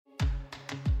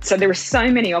So there are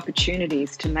so many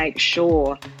opportunities to make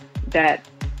sure that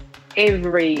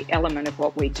every element of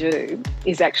what we do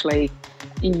is actually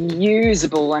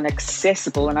usable and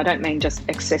accessible. And I don't mean just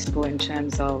accessible in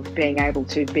terms of being able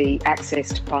to be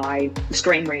accessed by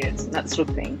screen readers and that sort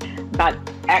of thing, but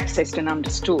accessed and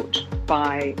understood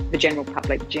by the general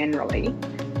public generally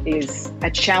is a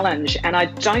challenge. And I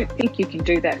don't think you can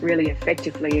do that really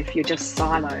effectively if you're just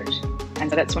siloed.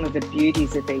 And so that's one of the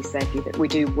beauties of eSafety, that we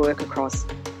do work across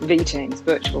V-teams,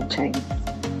 virtual teams.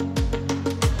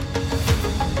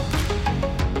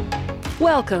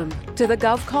 Welcome to the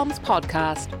GovComms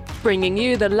podcast, bringing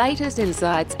you the latest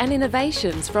insights and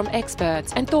innovations from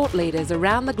experts and thought leaders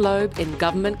around the globe in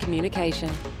government communication.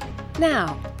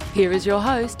 Now, here is your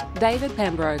host, David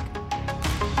Pembroke.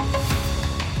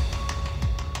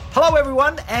 Hello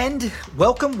everyone, and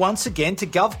welcome once again to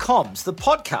GovComms, the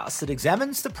podcast that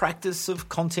examines the practice of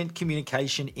content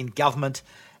communication in government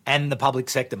and the public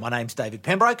sector. My name's David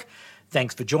Pembroke.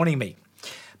 Thanks for joining me.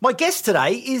 My guest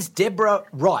today is Deborah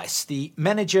Rice, the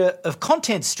Manager of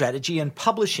Content Strategy and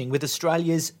Publishing with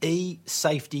Australia's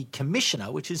eSafety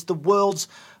Commissioner, which is the world's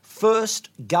first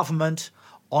government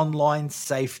online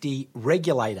safety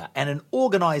regulator and an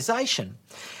organisation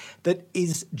that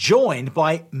is joined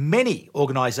by many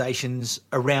organisations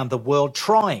around the world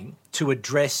trying to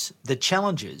address the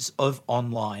challenges of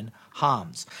online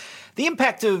harms. The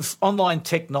impact of online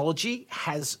technology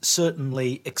has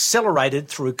certainly accelerated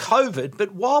through COVID,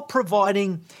 but while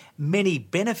providing many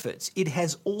benefits, it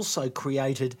has also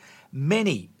created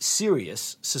many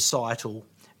serious societal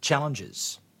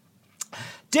challenges.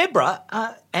 Deborah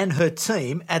and her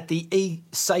team at the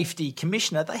eSafety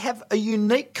Commissioner, they have a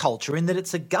unique culture in that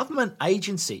it's a government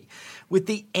agency with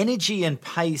the energy and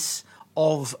pace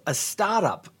of a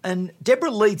startup. And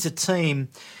Deborah leads a team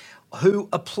who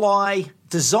apply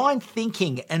design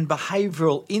thinking and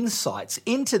behavioural insights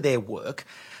into their work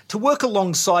to work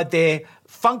alongside their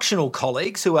functional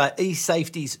colleagues who are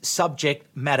eSafety's subject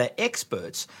matter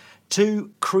experts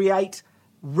to create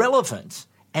relevant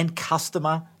and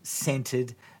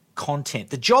customer-centred content.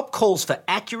 The job calls for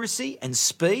accuracy and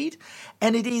speed,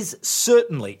 and it is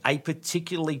certainly a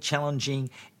particularly challenging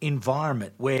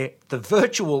environment where the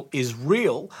virtual is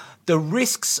real, the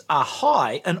risks are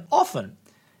high, and often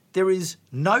there is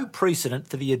no precedent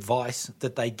for the advice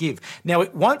that they give. Now,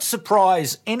 it won't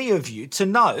surprise any of you to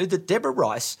know that Deborah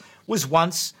Rice was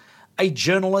once a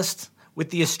journalist with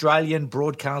the Australian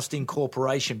Broadcasting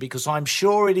Corporation, because I'm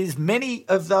sure it is many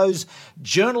of those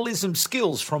journalism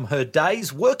skills from her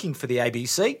days working for the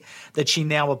ABC that she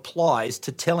now applies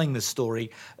to telling the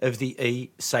story of the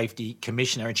eSafety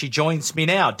Commissioner. And she joins me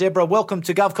now. Deborah, welcome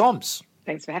to GovComms.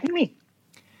 Thanks for having me.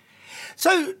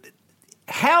 So,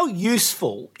 how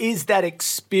useful is that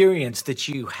experience that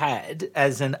you had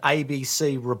as an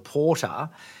ABC reporter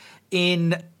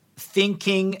in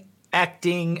thinking,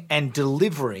 acting and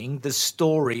delivering the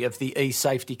story of the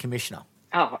eSafety Commissioner?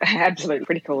 Oh, absolutely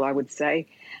critical, I would say.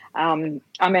 I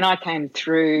came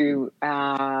through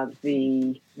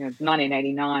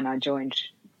 1989, I joined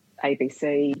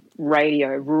ABC Radio,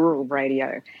 rural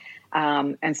radio.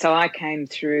 And so I came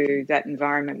through that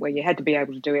environment where you had to be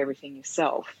able to do everything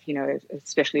yourself,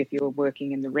 especially if you were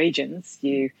working in the regions.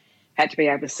 You had to be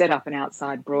able to set up an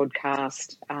outside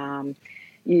broadcast.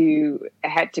 You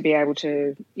had to be able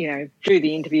to, do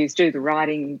the interviews, do the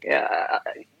writing,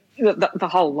 the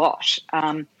whole lot.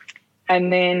 And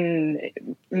then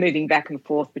moving back and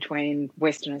forth between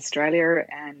Western Australia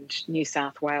and New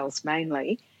South Wales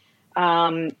mainly,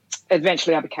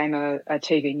 eventually I became a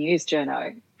TV news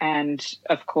journo. And,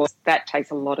 of course, that takes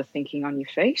a lot of thinking on your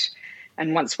feet.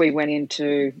 And once we went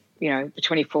into, the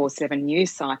 24/7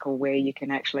 news cycle where you can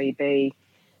actually be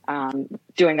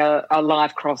doing a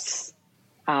live cross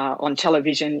on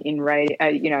television, in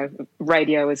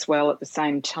radio as well at the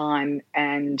same time,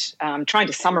 and trying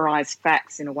to summarise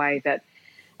facts in a way that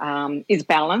is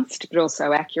balanced but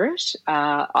also accurate.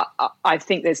 I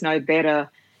think there's no better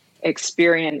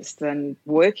experience than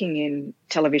working in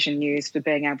television news for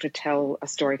being able to tell a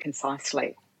story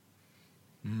concisely.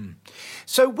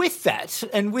 So with that,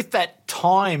 and with that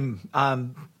time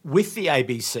with the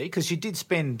ABC, because you did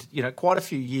spend quite a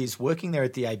few years working there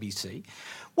at the ABC,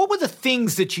 what were the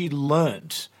things that you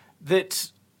learnt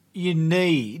that you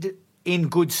need in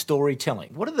good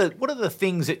storytelling? What are the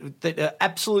things that are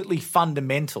absolutely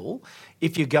fundamental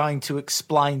if you're going to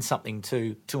explain something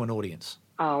to an audience?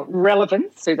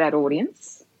 Relevance to that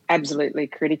audience, absolutely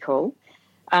critical.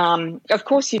 Of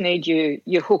course, you need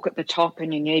your hook at the top,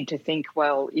 and you need to think,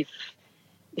 well, if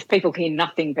people hear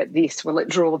nothing but this, will it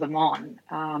draw them on?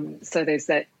 So there's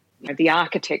that. The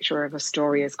architecture of a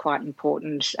story is quite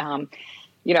important.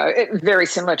 very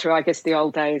similar to, I guess, the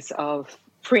old days of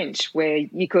print, where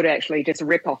you could actually just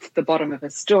rip off the bottom of a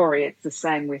story. It's the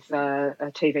same with a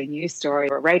TV news story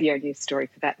or a radio news story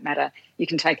for that matter. You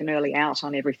can take an early out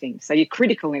on everything. So your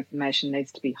critical information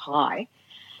needs to be high.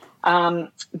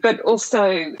 But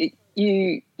also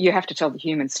you have to tell the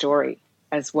human story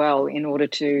as well in order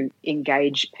to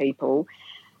engage people.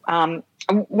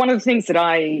 One of the things that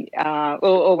I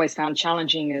always found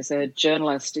challenging as a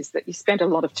journalist is that you spend a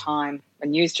lot of time, a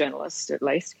news journalist at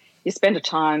least, you spend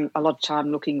a lot of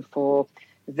time looking for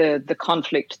the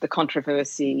conflict, the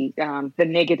controversy, the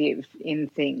negative in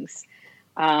things.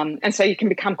 And so you can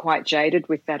become quite jaded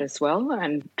with that as well,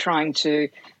 and trying to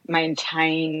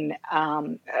maintain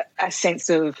a sense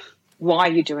of why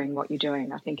you're doing what you're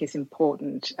doing, I think, is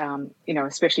important,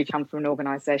 especially if you come from an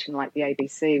organisation like the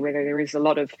ABC, where there is a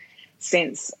lot of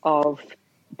sense of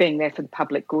being there for the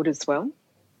public good as well.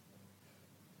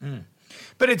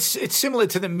 But it's similar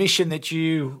to the mission that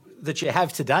you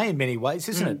have today in many ways,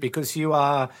 isn't it? Because you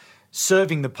are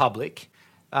serving the public,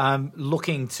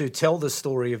 looking to tell the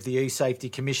story of the E-Safety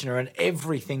Commissioner and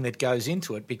everything that goes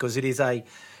into it, because it is a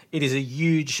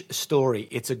huge story.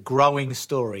 It's a growing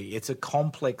story. It's a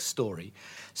complex story.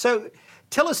 So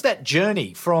tell us that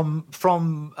journey from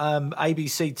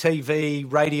ABC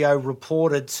TV, radio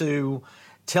reporter, to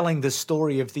telling the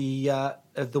story of the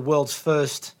world's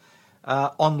first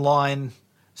online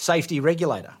safety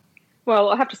regulator. Well,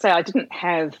 I have to say I didn't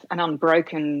have an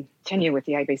unbroken tenure with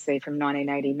the ABC from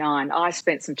 1989. I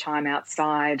spent some time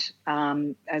outside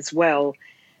as well,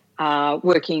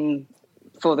 working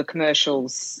for the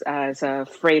commercials as a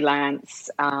freelance,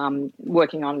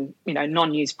 working on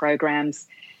non-news programs.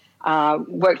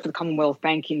 Worked for the Commonwealth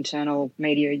Bank internal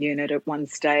media unit at one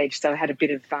stage, so I had a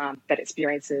bit of that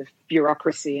experience of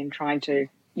bureaucracy and trying to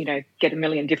get a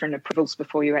million different approvals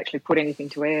before you actually put anything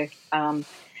to air.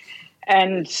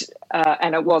 And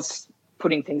it was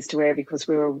putting things to air because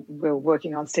we were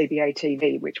working on CBA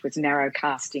TV, which was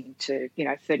narrowcasting to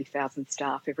 30,000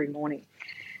 staff every morning.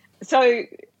 So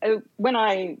when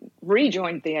I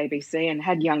rejoined the ABC and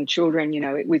had young children,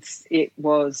 it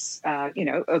was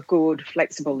a good,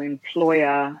 flexible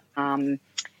employer.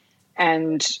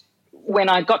 And when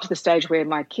I got to the stage where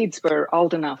my kids were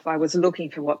old enough, I was looking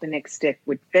for what the next step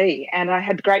would be. And I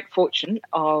had great fortune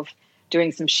of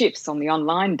doing some shifts on the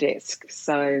online desk,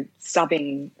 so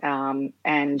subbing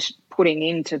and putting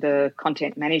into the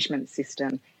content management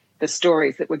system the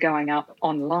stories that were going up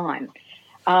online.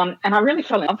 And I really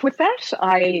fell in love with that.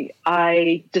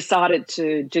 I decided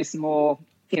to do some more,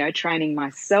 training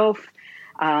myself.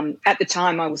 At the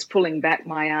time, I was pulling back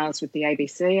my hours with the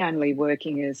ABC, only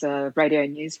working as a radio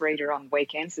news reader on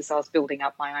weekends, as I was building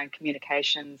up my own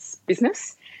communications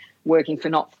business, working for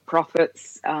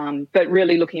not-for-profits, but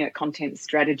really looking at content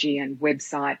strategy and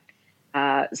website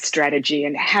strategy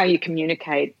and how you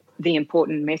communicate the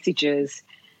important messages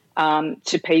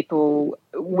to people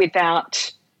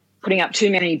without putting up too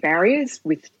many barriers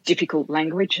with difficult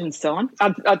language and so on.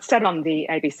 I'd sat on the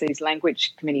ABC's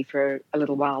language committee for a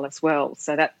little while as well,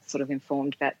 so that sort of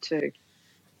informed that too.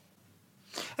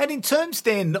 And in terms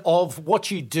then of what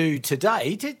you do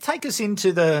today, take us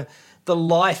into the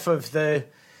life of the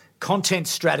content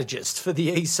strategist for the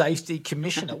E-Safety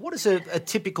Commissioner. What does a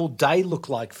typical day look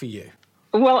like for you?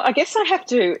 Well, I guess I have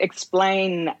to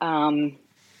explain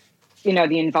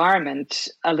the environment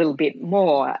a little bit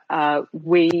more. I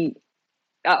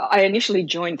initially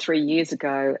joined 3 years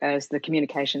ago as the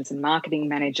communications and marketing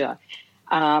manager.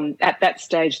 At that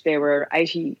stage, there were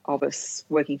 80 of us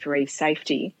working for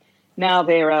E-Safety. Now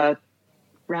there are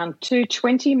around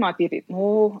 220, might be a bit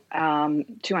more,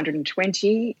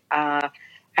 220.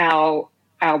 Our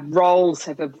roles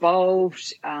have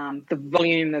evolved. The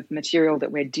volume of material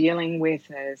that we're dealing with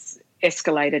has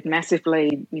escalated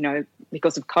massively,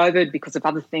 because of COVID, because of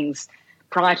other things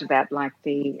prior to that, like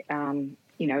the,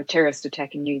 terrorist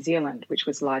attack in New Zealand, which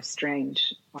was live streamed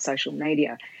on social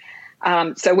media.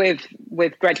 So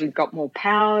we've gradually got more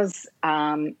powers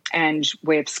and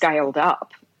we've scaled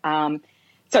up.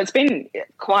 So it's been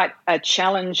quite a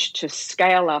challenge to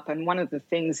scale up. And one of the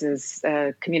things as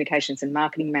communications and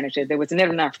marketing manager, there was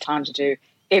never enough time to do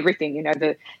everything,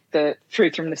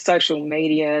 through from the social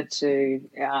media to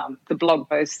the blog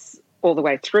posts all the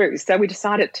way through. So we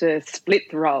decided to split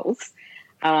the roles,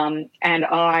 and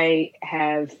I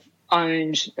have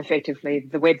owned effectively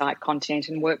the website content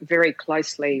and worked very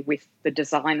closely with the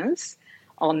designers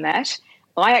on that.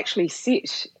 I actually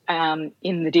sit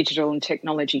in the digital and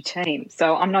technology team,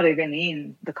 so I'm not even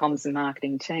in the comms and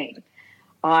marketing team.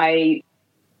 I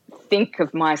think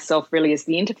of myself really as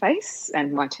the interface,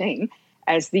 and my team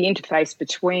as the interface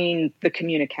between the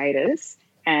communicators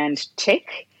and tech.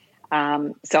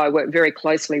 So I work very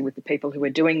closely with the people who are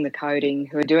doing the coding,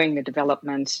 who are doing the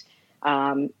development,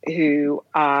 who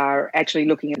are actually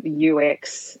looking at the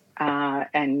UX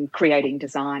and creating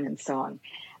design and so on.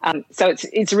 So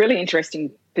it's a really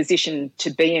interesting position to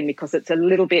be in because it's a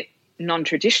little bit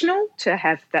non-traditional to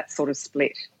have that sort of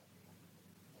split.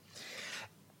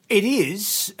 It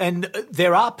is, and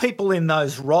there are people in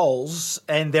those roles,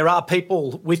 and there are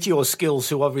people with your skills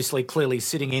who obviously clearly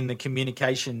sitting in the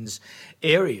communications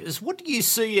areas. What do you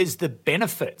see as the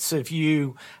benefits of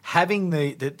you having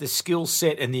the skill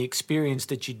set and the experience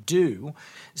that you do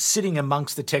sitting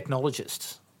amongst the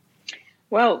technologists?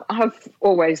 Well, I've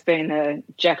always been a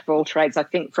jack of all trades. I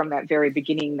think from that very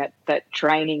beginning, that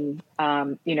training,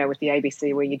 with the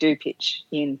ABC where you do pitch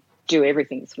in, do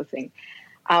everything sort of thing.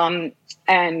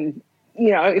 And,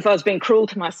 if I was being cruel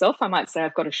to myself, I might say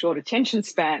I've got a short attention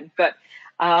span, but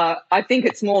I think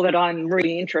it's more that I'm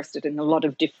really interested in a lot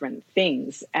of different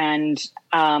things and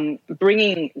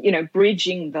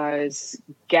bridging those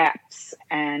gaps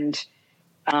and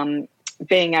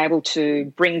being able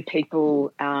to bring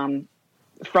people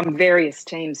from various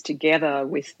teams together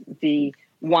with the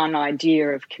one idea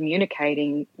of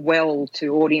communicating well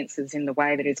to audiences in the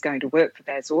way that is going to work for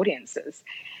those audiences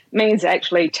means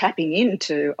actually tapping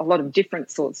into a lot of different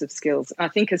sorts of skills. I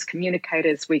think as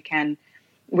communicators, we can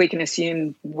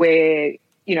assume we're,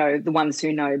 the ones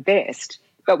who know best,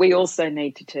 but we also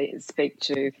need to speak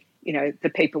to,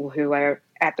 the people who are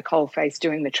at the coalface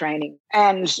doing the training,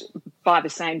 and by the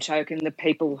same token, the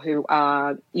people who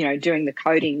are, doing the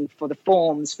coding for the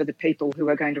forms for the people who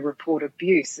are going to report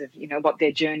abuse of, what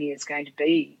their journey is going to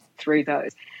be through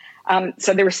those.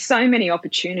 So there are so many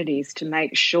opportunities to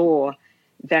make sure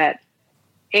that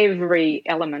every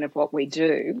element of what we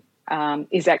do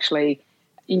is actually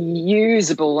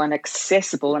usable and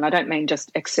accessible. And I don't mean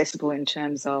just accessible in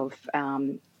terms of,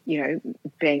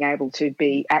 being able to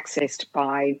be accessed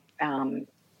by,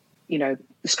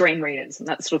 screen readers and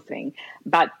that sort of thing,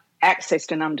 but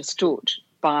accessed and understood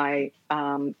by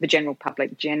the general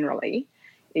public generally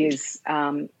is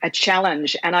a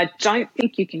challenge. And I don't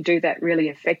think you can do that really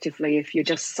effectively if you're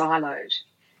just siloed.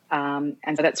 And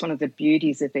so that's one of the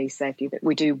beauties of eSafety, that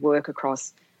we do work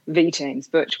across V teams,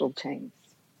 virtual teams.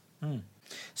 Mm.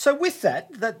 So with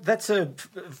that's a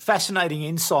fascinating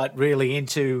insight really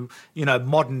into,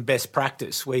 modern best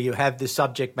practice, where you have the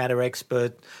subject matter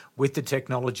expert with the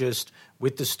technologist,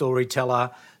 with the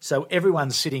storyteller. So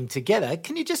everyone's sitting together.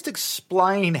 Can you just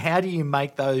explain how do you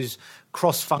make those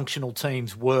cross-functional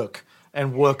teams work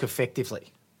and work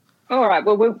effectively? All right.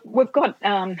 Well, we've got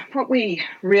what we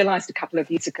realised a couple of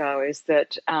years ago is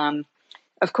that,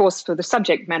 of course, for the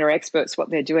subject matter experts, what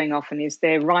they're doing often is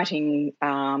they're writing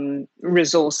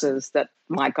resources that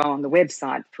might go on the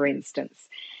website, for instance.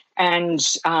 And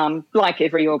like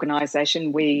every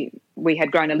organisation, we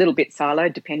had grown a little bit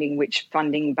siloed, depending which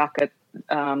funding bucket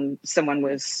someone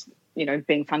was,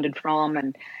 being funded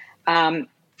from,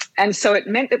 and so it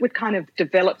meant that we'd kind of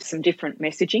developed some different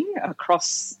messaging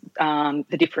across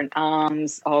the different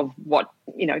arms of what,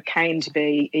 came to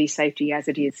be eSafety as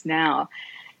it is now.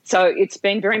 So it's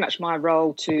been very much my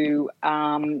role to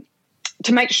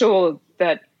make sure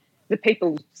that the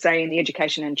people, say, in the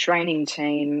education and training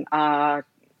team are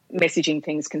messaging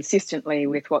things consistently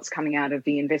with what's coming out of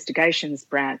the investigations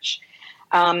branch.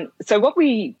 So what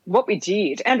we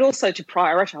did, and also to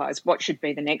prioritise what should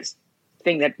be the next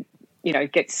thing that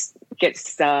gets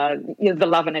the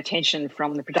love and attention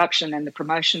from the production and the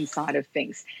promotion side of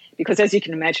things. Because as you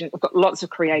can imagine, we've got lots of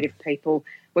creative people.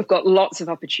 We've got lots of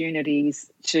opportunities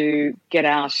to get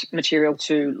out material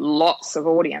to lots of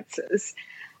audiences.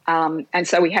 And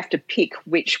so we have to pick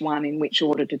which one in which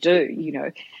order to do,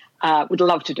 we'd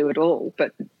love to do it all,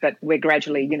 but we're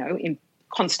gradually, in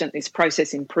constant this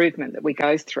process improvement that we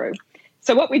go through.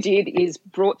 So what we did is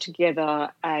brought together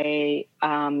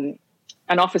an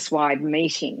office-wide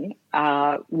meeting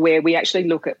where we actually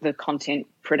look at the content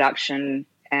production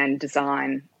and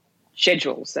design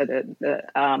schedule,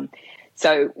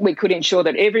 so we could ensure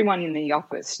that everyone in the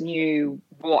office knew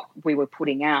what we were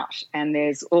putting out. And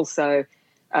there's also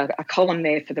a column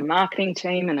there for the marketing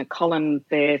team and a column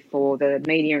there for the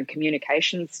media and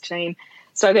communications team.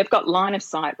 So they've got line of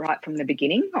sight right from the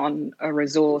beginning on a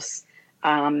resource.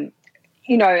 I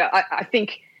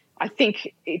think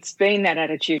it's been that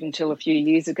attitude until a few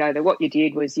years ago, that what you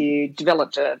did was you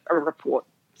developed a report,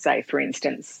 say, for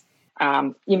instance.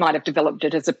 You might have developed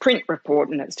it as a print report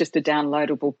and it's just a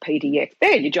downloadable PDF.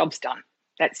 There, your job's done.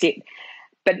 That's it.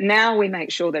 But now we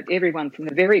make sure that everyone from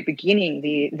the very beginning,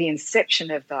 the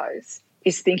inception of those,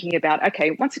 is thinking about,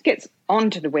 okay, once it gets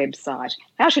onto the website,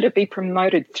 how should it be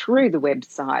promoted through the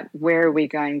website? Where are we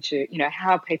going to,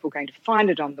 how are people going to find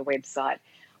it on the website?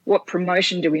 What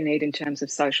promotion do we need in terms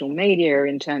of social media,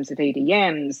 in terms of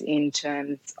EDMs, in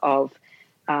terms of,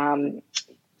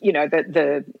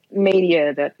 the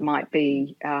media that might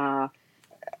be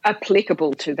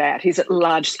applicable to that? Is it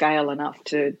large scale enough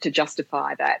to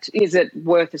justify that? Is it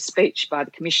worth a speech by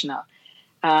the Commissioner?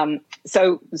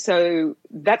 So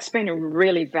that's been a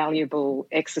really valuable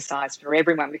exercise for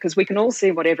everyone, because we can all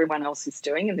see what everyone else is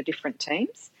doing in the different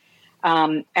teams,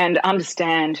 and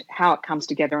understand how it comes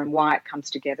together and why it comes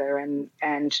together.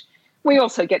 And we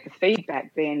also get the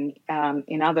feedback then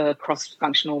in other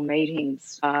cross-functional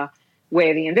meetings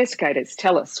where the investigators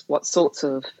tell us what sorts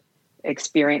of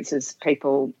experiences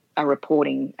people are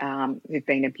reporting who've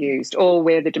been abused, or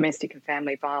where the domestic and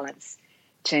family violence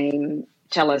team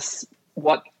tell us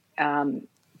what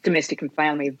domestic and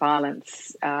family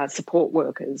violence support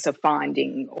workers are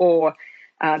finding, or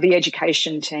the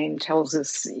education team tells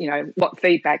us, what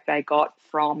feedback they got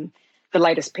from the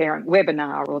latest parent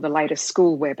webinar or the latest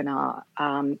school webinar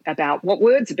about what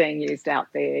words are being used out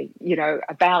there,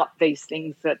 about these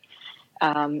things that,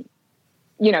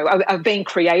 are being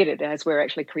created as we're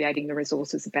actually creating the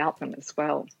resources about them as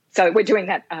well. So we're doing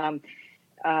that,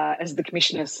 as the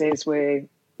Commissioner says,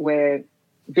 we're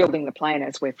building the plane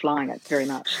as we're flying it, very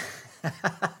much.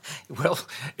 Well,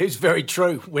 it's very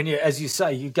true. When you, as you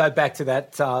say, you go back to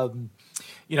that,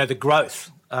 the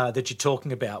growth that you're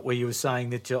talking about, where you were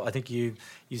saying that I think you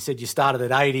said you started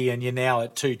at 80 and you're now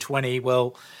at 220.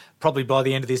 Well, probably by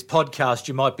the end of this podcast,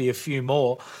 you might be a few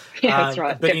more. Yeah, that's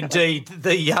right. But definitely. Indeed,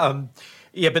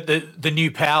 the new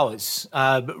powers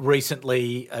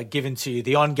recently given to you,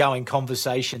 the ongoing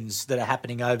conversations that are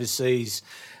happening overseas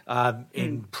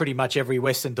in pretty much every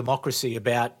Western democracy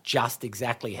about just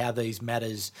exactly how these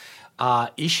matters are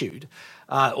issued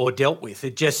or dealt with.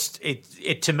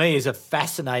 It to me is a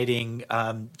fascinating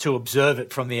to observe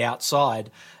it from the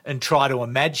outside and try to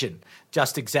imagine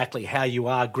just exactly how you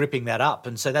are gripping that up.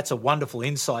 And so that's a wonderful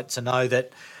insight to know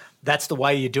that that's the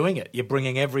way you're doing it. You're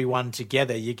bringing everyone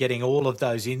together. You're getting all of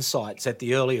those insights at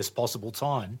the earliest possible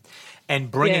time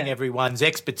and bringing everyone's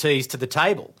expertise to the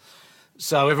table.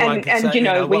 So everyone can say,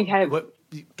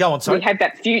 go on, sorry. We have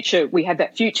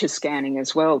that future scanning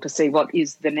as well to see what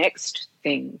is the next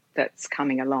thing that's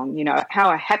coming along. How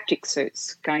are haptic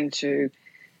suits going to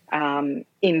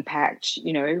impact?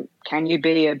 Can you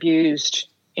be abused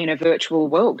in a virtual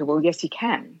world? Well, yes, you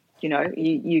can.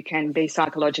 You can be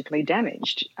psychologically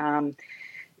damaged.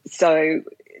 So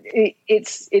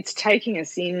it's taking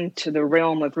us into the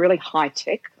realm of really high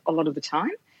tech a lot of the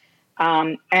time,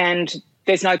 and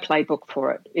there's no playbook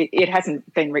for it. It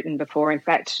hasn't been written before. In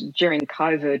fact, during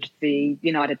COVID, the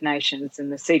United Nations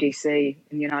and the CDC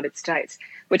in the United States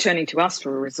were turning to us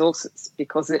for resources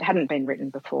because it hadn't been written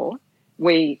before.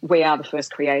 We are the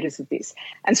first creators of this.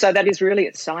 And so that is really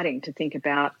exciting to think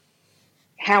about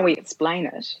how we explain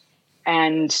it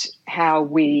and how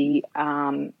we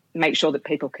make sure that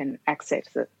people can access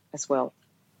it as well.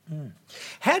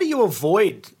 How do you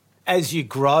avoid, as you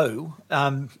grow,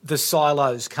 the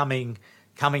silos coming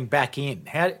back in?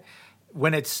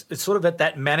 When it's sort of at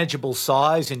that manageable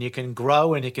size and you can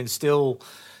grow and you can still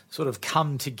sort of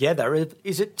come together,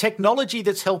 is it technology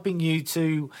that's helping you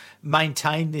to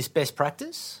maintain this best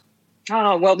practice?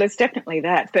 Oh, well, there's definitely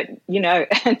that. But,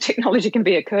 technology can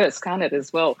be a curse, can't it,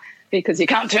 as well? Because you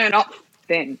can't turn off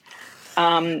then.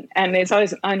 And there's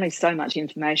only so much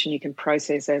information you can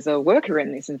process as a worker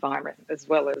in this environment, as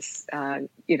well as,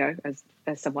 as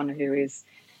someone who is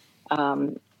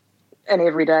an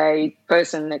everyday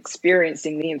person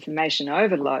experiencing the information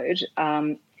overload,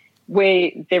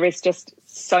 where there is just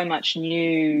so much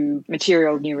new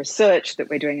material, new research that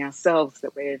we're doing ourselves,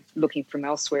 that we're looking from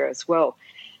elsewhere as well.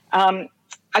 I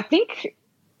think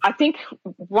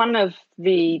one of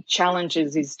the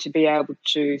challenges is to be able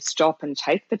to stop and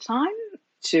take the time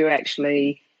to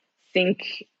actually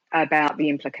think about the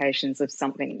implications of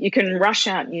something. You can rush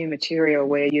out new material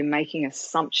where you're making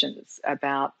assumptions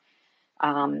about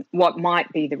what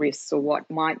might be the risks or what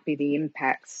might be the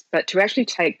impacts, but to actually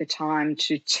take the time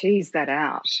to tease that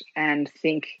out and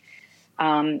think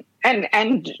and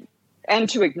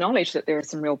to acknowledge that there are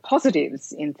some real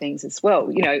positives in things as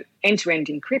well. End-to-end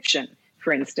encryption,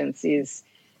 for instance,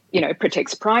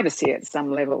 protects privacy at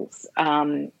some levels,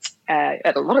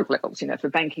 at a lot of levels, for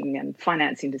banking and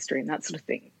finance industry and that sort of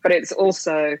thing. But it's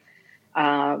also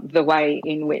the way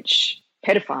in which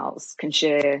pedophiles can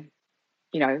share,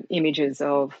 images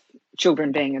of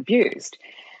children being abused.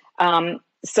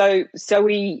 So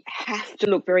we have to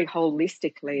look very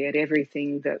holistically at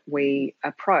everything that we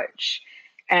approach.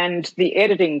 And the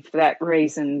editing, for that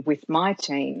reason, with my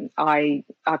team, I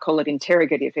call it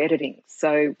interrogative editing.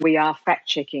 So we are fact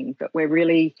checking, but we're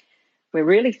really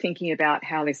thinking about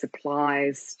how this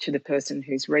applies to the person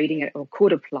who's reading it or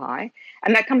could apply.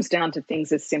 And that comes down to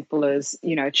things as simple as,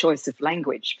 choice of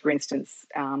language. For instance,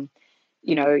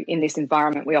 in this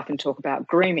environment, we often talk about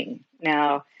grooming.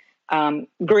 Now,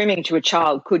 grooming to a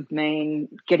child could mean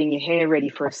getting your hair ready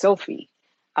for a selfie.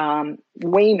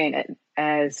 We mean it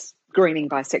as grooming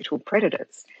by sexual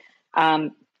predators.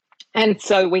 And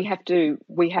so we have to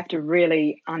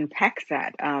really unpack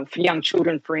that. For young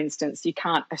children, for instance, you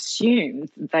can't assume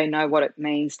they know what it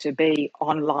means to be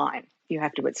online. You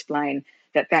have to explain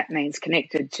that means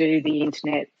connected to the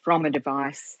internet from a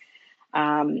device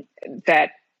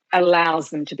that allows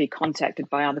them to be contacted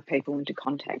by other people and to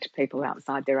contact people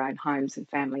outside their own homes and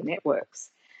family networks.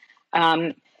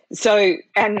 So,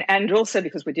 and also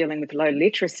because we're dealing with low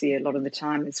literacy a lot of the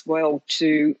time as well,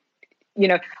 to,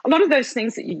 a lot of those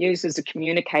things that you use as a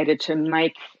communicator to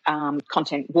make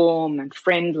content warm and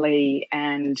friendly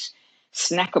and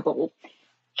snackable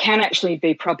can actually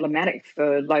be problematic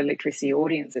for low literacy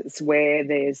audiences where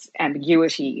there's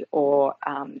ambiguity or,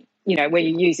 where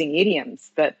you're using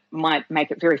idioms that might make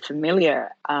it very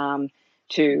familiar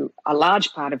to a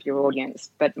large part of your audience,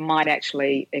 but might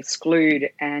actually exclude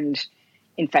and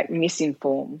in fact,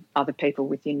 misinform other people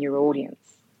within your audience.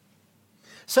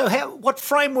 So what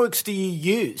frameworks do you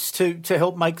use to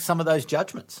help make some of those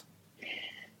judgments?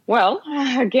 Well,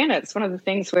 again, it's one of the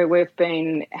things where we've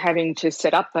been having to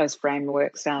set up those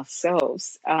frameworks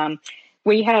ourselves.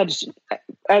 We had,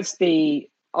 as the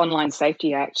Online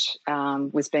Safety Act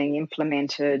was being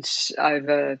implemented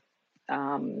over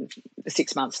the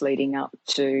 6 months leading up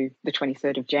to the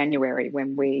 23rd of January,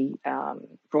 when we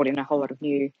brought in a whole lot of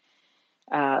new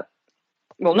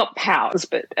not powers,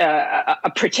 but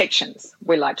protections,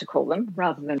 we like to call them,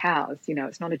 rather than powers.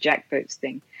 It's not a jackboots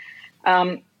thing.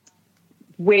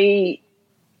 We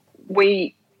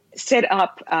set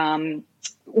up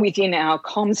within our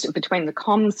comms, between the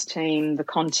comms team, the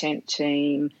content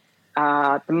team,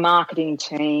 the marketing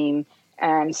team,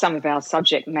 and some of our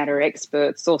subject matter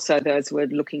experts, also those who are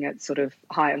looking at sort of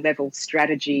higher level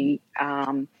strategy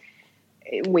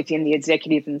within the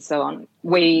executive and so on,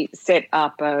 we set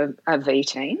up a V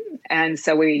team. And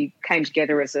so we came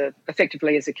together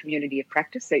effectively as a community of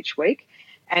practice each week,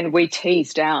 and we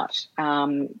teased out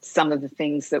some of the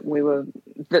things that we're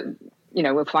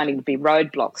finding to be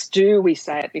roadblocks. Do we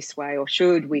say it this way or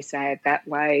should we say it that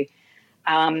way?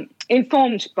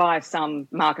 Informed by some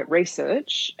market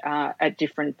research at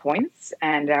different points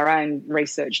and our own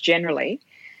research generally.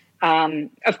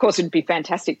 Of course, it'd be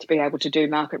fantastic to be able to do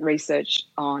market research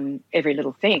on every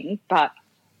little thing, but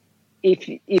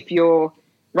if you're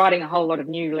writing a whole lot of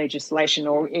new legislation,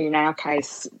 or in our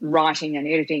case, writing and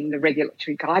editing the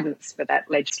regulatory guidance for that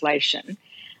legislation,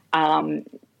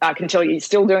 I can tell you,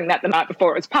 still doing that the night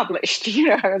before it's published.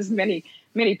 As many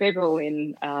people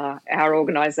in our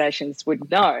organisations would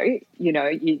know,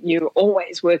 you're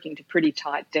always working to pretty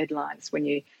tight deadlines when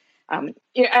you,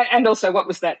 and also what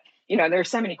was that? There are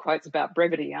so many quotes about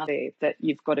brevity out there that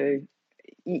you've got to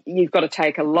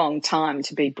take a long time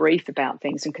to be brief about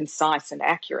things and concise and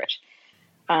accurate.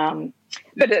 But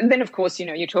then, of course,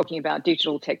 you're talking about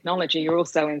digital technology. You're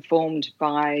also informed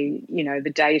by,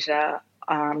 the data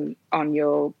on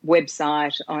your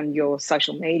website, on your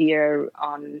social media,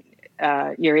 on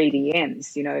your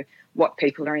EDMs, what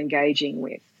people are engaging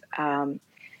with.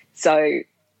 So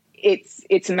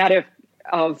it's a matter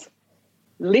of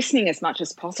listening as much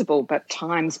as possible, but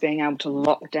times being able to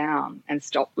lock down and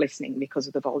stop listening because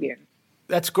of the volume.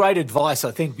 That's great advice. I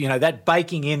think, that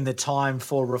baking in the time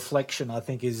for reflection, I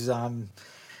think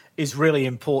is really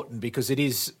important, because it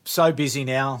is so busy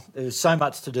now. There's so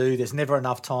much to do. There's never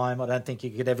enough time. I don't think you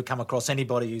could ever come across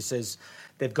anybody who says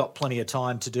they've got plenty of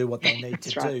time to do what they need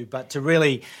to do, but to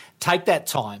really take that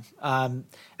time. And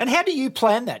how do you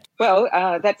plan that? Well,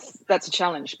 that's a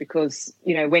challenge, because,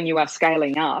 when you are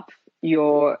scaling up,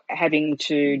 you're having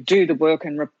to do the work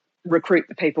and recruit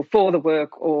the people for the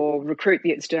work, or recruit the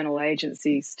external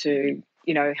agencies to,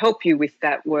 help you with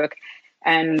that work.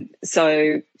 And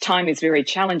so time is very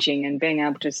challenging, and being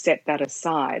able to set that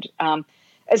aside,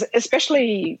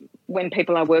 especially when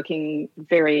people are working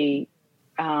very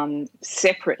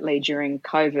separately during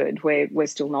COVID, where we're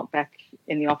still not back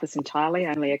in the office entirely,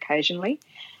 only occasionally.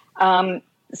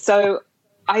 So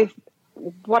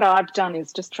what I've done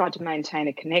is just tried to maintain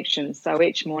a connection. So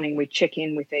each morning we check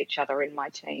in with each other in my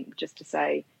team, just to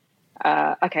say,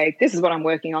 okay, this is what I'm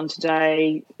working on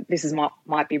today. This is what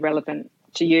might be relevant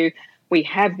to you. we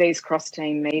have these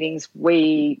cross-team meetings.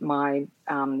 My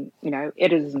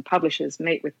editors and publishers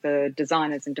meet with the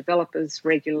designers and developers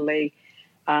regularly.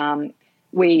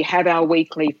 We have our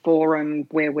weekly forum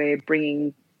where we're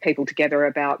bringing people together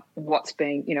about what's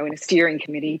being, in a steering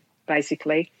committee,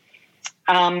 basically.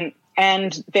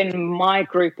 And then my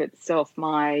group itself,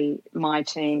 my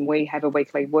team, we have a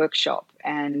weekly workshop,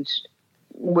 and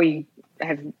we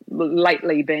have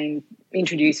lately been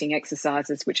introducing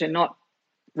exercises which are not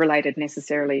related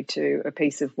necessarily to a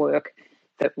piece of work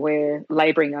that we're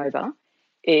labouring over.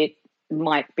 It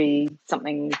might be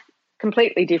something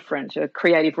completely different, a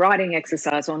creative writing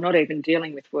exercise, or not even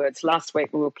dealing with words. Last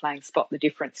week we were playing Spot the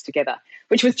Difference together,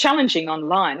 which was challenging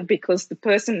online because the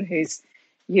person who's,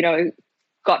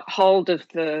 got hold of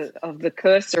the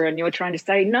cursor and you're trying to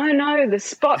say, no, the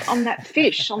spot on that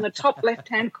fish on the top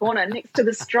left-hand corner next to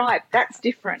the stripe, that's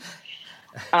different.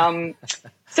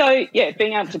 So,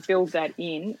 being able to build that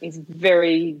in is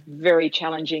very, very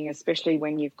challenging, especially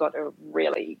when you've got a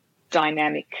really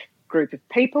dynamic group of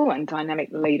people and dynamic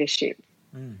leadership.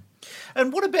 Mm.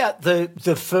 And what about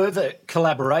the further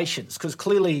collaborations? Because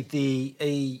clearly the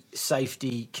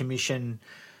E-Safety Commission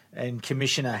and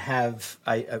Commissioner have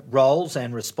roles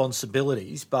and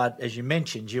responsibilities, but as you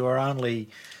mentioned, you are only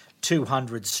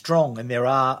 200 strong, and there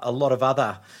are a lot of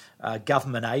other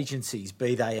government agencies,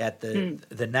 be they at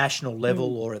the national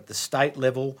level or at the state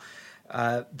level,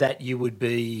 that you would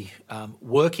be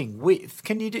working with.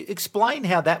 Can you explain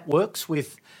how that works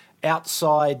with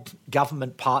outside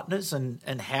government partners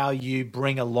and how you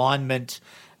bring alignment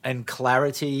and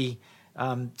clarity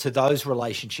to those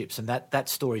relationships and that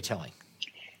storytelling?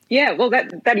 Yeah, well,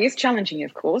 that is challenging,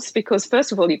 of course, because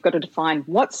first of all, you've got to define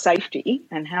what's safety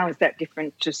and how is that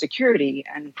different to security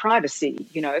and privacy.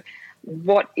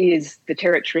 What is the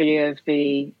territory of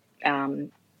the,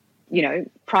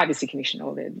 Privacy Commissioner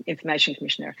or the Information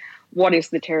Commissioner? What is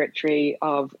the territory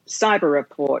of Cyber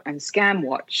Report and Scam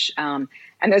Watch? And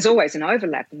there's always an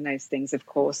overlap in those things, of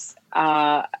course,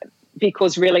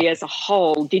 because really as a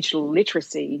whole, digital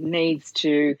literacy needs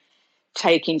to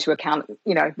take into account,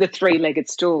 the three-legged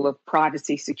stool of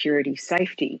privacy, security,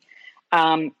 safety.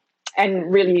 And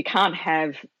really you can't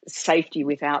have safety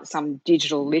without some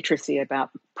digital literacy about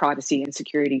privacy and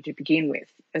security to begin with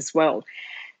as well.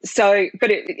 So, but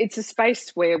it's a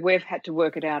space where we've had to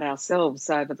work it out ourselves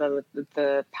over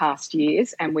the past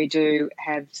years, and we do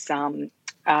have some,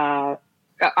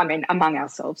 among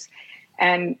ourselves.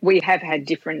 And we have had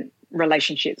different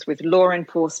relationships with law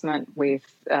enforcement, with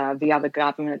the other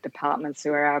government departments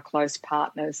who are our close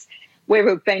partners, where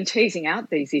we've been teasing out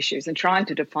these issues and trying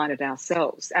to define it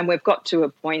ourselves. And we've got to a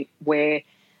point where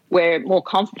we're more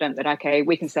confident that, okay,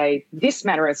 we can say this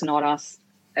matter is not us,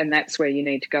 and that's where you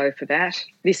need to go for that.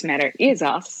 This matter is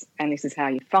us, and this is how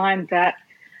you find that.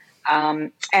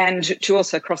 And to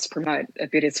also cross-promote a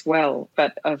bit as well.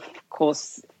 But, of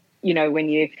course, when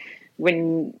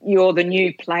you're the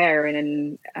new player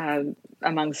in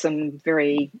among some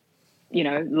very,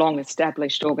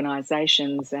 long-established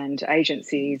organisations and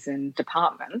agencies and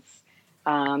departments,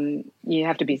 you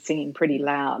have to be singing pretty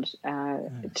loud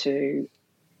to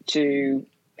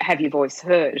have your voice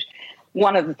heard.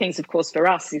 One of the things, of course, for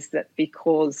us is that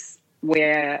because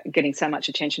we're getting so much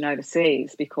attention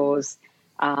overseas, because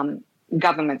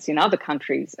governments in other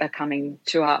countries are coming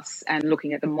to us and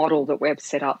looking at the model that we've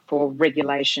set up for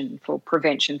regulation, for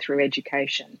prevention through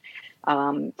education,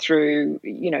 through,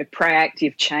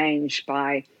 proactive change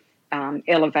by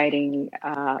elevating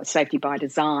safety by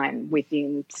design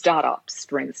within startups,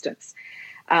 for instance.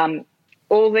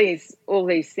 All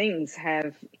these things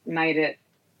have made it,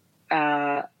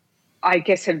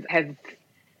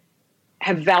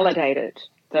 have validated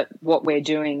that what we're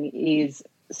doing is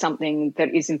something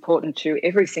that is important to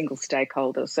every single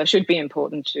stakeholder, so should be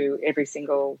important to every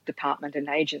single department and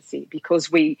agency, because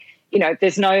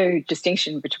there's no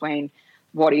distinction between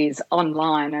what is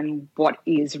online and what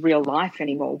is real life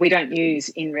anymore. We don't use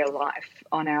in real life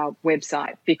on our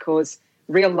website because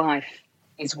real life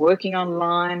is working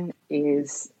online,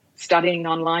 is studying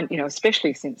online,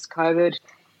 especially since COVID,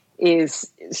 is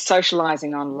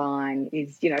socialising online,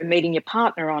 is, meeting your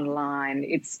partner online.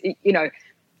 It's,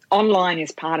 online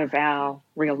is part of our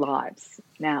real lives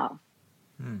now.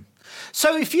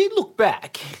 So if you look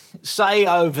back, say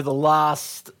over the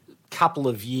last couple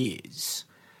of years,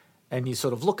 and you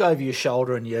sort of look over your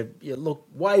shoulder and you look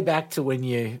way back to when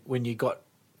you got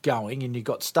going and you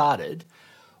got started,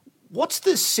 what's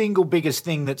the single biggest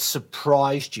thing that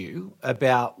surprised you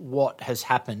about what has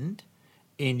happened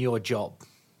in your job?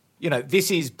 This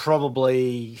is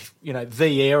probably,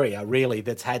 the area really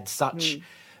that's had such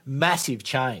massive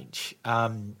change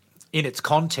in its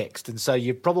context. And so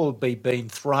you've probably been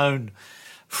thrown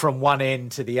from one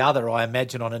end to the other, I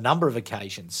imagine, on a number of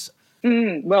occasions.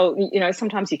 Well,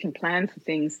 sometimes you can plan for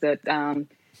things that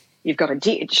you've got to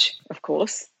ditch, of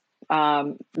course.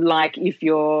 Like if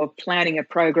you're planning a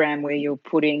program where you're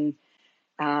putting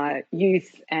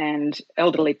youth and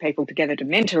elderly people together to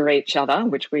mentor each other,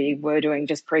 which we were doing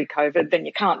just pre-COVID, then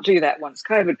you can't do that once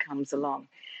COVID comes along.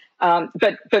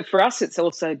 But for us, it's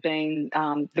also been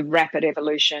the rapid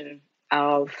evolution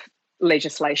of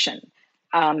legislation.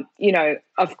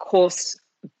 Of course,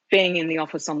 being in the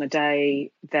office on the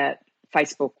day that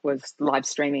Facebook was live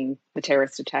streaming the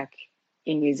terrorist attack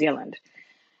in New Zealand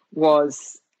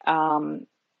was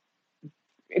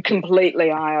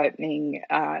completely eye-opening.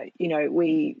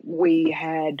 We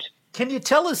had. Can you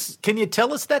tell us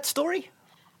that story?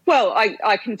 Well,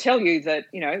 I can tell you that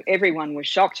everyone was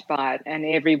shocked by it, and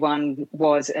everyone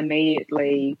was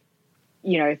immediately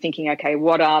thinking, okay,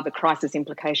 what are the crisis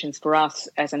implications for us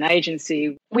as an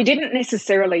agency? We didn't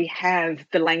necessarily have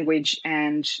the language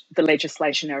and the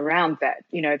legislation around that.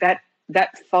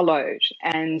 That followed.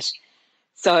 And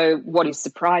so what is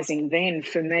surprising then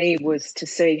for me was to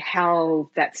see how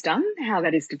that's done, how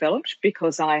that is developed,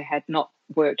 because I had not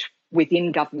worked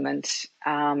within government.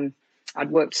 I'd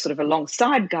worked sort of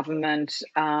alongside government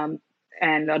and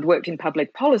I'd worked in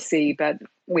public policy, but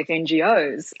with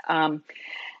NGOs.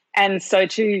 And so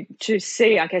to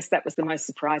see, I guess that was the most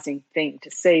surprising thing,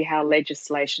 to see how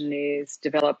legislation is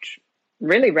developed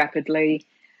really rapidly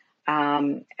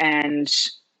and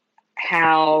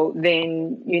how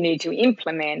then you need to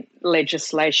implement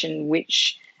legislation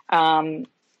which, by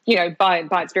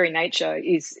its very nature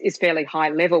is fairly high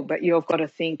level, but you've got to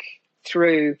think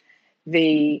through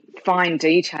the fine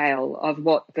detail of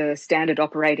what the standard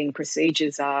operating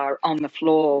procedures are on the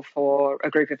floor for a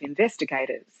group of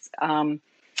investigators.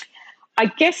 I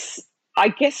guess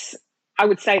I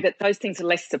would say that those things are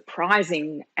less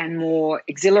surprising and more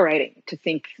exhilarating to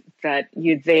think that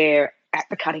you're there at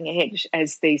the cutting edge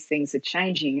as these things are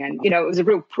changing. And, it was a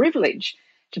real privilege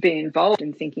to be involved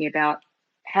in thinking about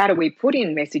how do we put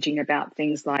in messaging about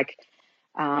things like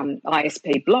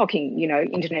ISP blocking,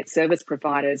 internet service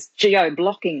providers,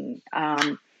 geo-blocking,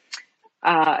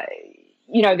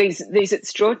 these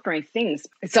extraordinary things.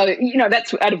 So,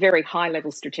 that's at a very high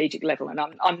level, strategic level. And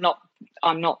I'm not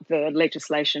the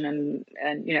legislation and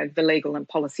the legal and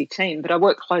policy team, but I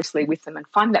work closely with them and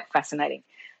find that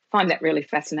really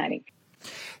fascinating.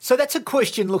 So that's a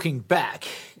question looking back.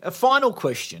 A final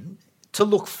question to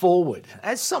look forward.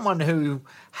 As someone who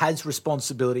has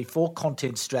responsibility for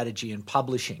content strategy and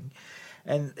publishing,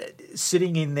 and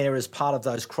sitting in there as part of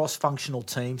those cross-functional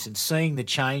teams and seeing the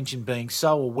change and being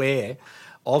so aware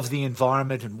of the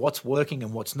environment and what's working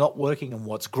and what's not working and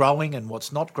what's growing and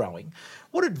what's not growing,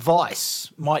 what advice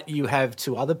might you have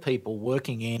to other people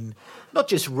working in not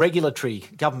just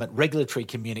government regulatory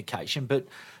communication, but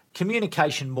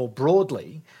communication more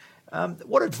broadly?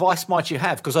 What advice might you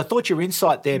have? Because I thought your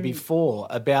insight there before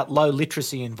about low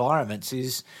literacy environments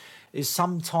is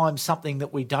sometimes something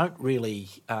that we don't really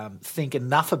think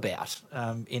enough about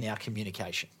in our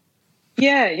communication.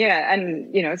 Yeah.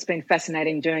 And, it's been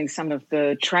fascinating doing some of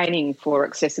the training for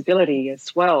accessibility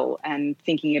as well and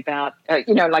thinking about,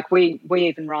 like we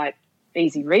even write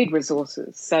easy read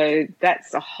resources. So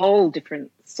that's a whole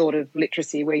different sort of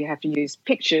literacy where you have to use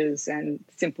pictures and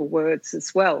simple words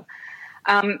as well.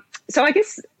 So I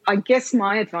guess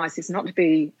my advice is not to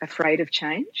be afraid of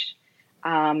change.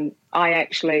 I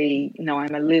actually know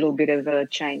I'm a little bit of a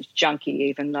change junkie,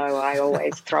 even though I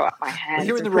always throw up my hands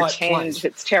and pretend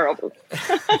it's terrible.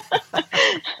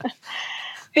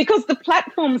 Because the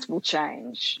platforms will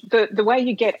change. The way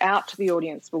you get out to the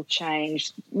audience will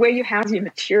change. Where you house your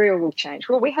material will change.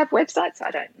 Well, we have websites,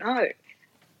 I don't know.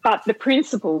 But the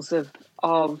principles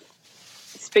of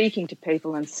speaking to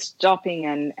people and stopping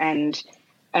and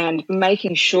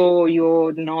making sure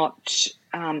you're not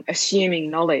assuming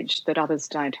knowledge that others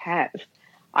don't have,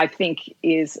 I think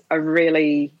is a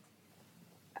really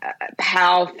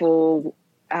powerful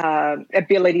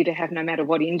ability to have, no matter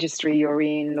what industry you're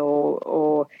in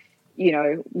or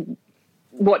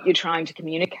what you're trying to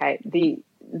communicate. The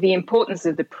importance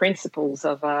of the principles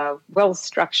of a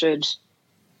well-structured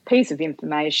piece of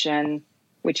information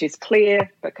which is clear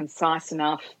but concise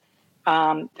enough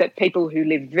that people who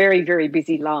live very, very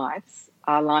busy lives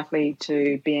are likely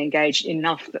to be engaged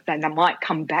enough that they might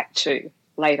come back to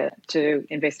later to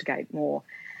investigate more.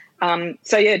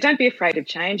 Don't be afraid of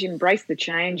change. Embrace the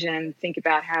change and think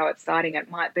about how exciting it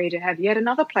might be to have yet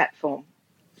another platform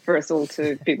for us all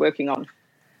to be working on.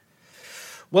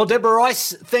 Well, Deborah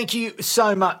Rice, thank you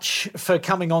so much for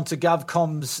coming on to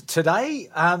GovComms today.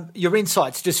 Your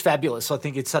insight's just fabulous. I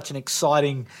think it's such an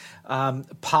exciting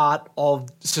part of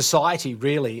society,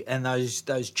 really, and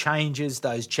those changes,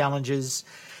 those challenges.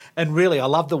 And really, I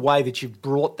love the way that you've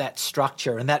brought that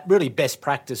structure and that really best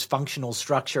practice functional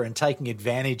structure and taking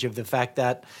advantage of the fact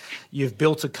that you've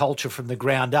built a culture from the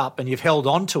ground up and you've held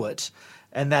on to it,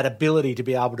 and that ability to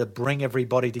be able to bring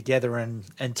everybody together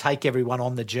and take everyone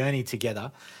on the journey together.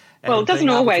 Well, it doesn't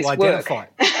always work.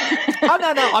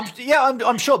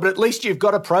 I'm sure, but at least you've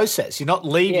got a process. You're not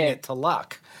leaving it to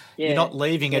luck. You're not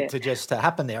leaving it to just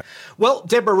happen there. Well,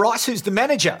 Deborah Rice, who's the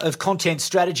Manager of Content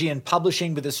Strategy and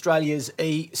Publishing with Australia's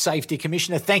E-Safety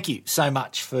Commissioner, thank you so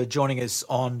much for joining us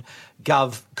on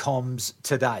GovComms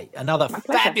today. Another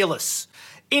fabulous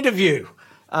interview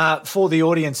for the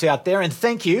audience out there. And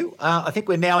thank you. I think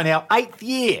we're now in our 8th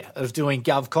year of doing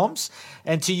GovComms.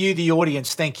 And to you, the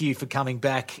audience, thank you for coming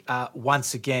back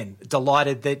once again.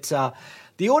 Delighted that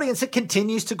the audience, it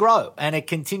continues to grow and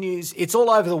it's all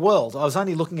over the world. I was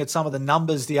only looking at some of the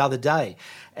numbers the other day,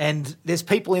 and there's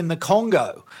people in the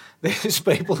Congo, there's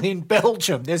people in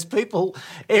Belgium, there's people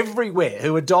everywhere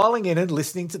who are dialing in and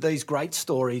listening to these great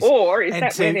stories. Or is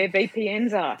that where their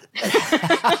VPNs are?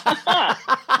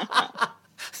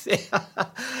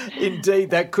 Indeed,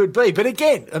 that could be. But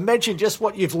again, imagine just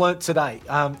what you've learnt today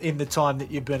in the time that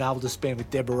you've been able to spend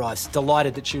with Deborah Rice.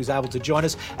 Delighted that she was able to join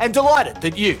us and delighted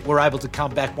that you were able to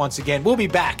come back once again. We'll be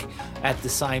back at the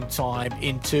same time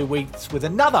in 2 weeks with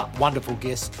another wonderful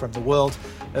guest from the world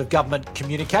of government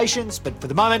communications. But for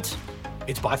the moment,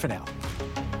 it's bye for now.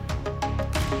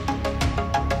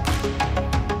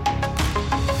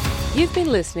 You've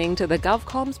been listening to the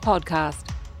GovComms podcast.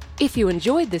 If you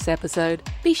enjoyed this episode,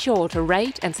 be sure to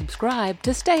rate and subscribe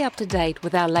to stay up to date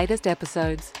with our latest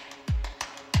episodes.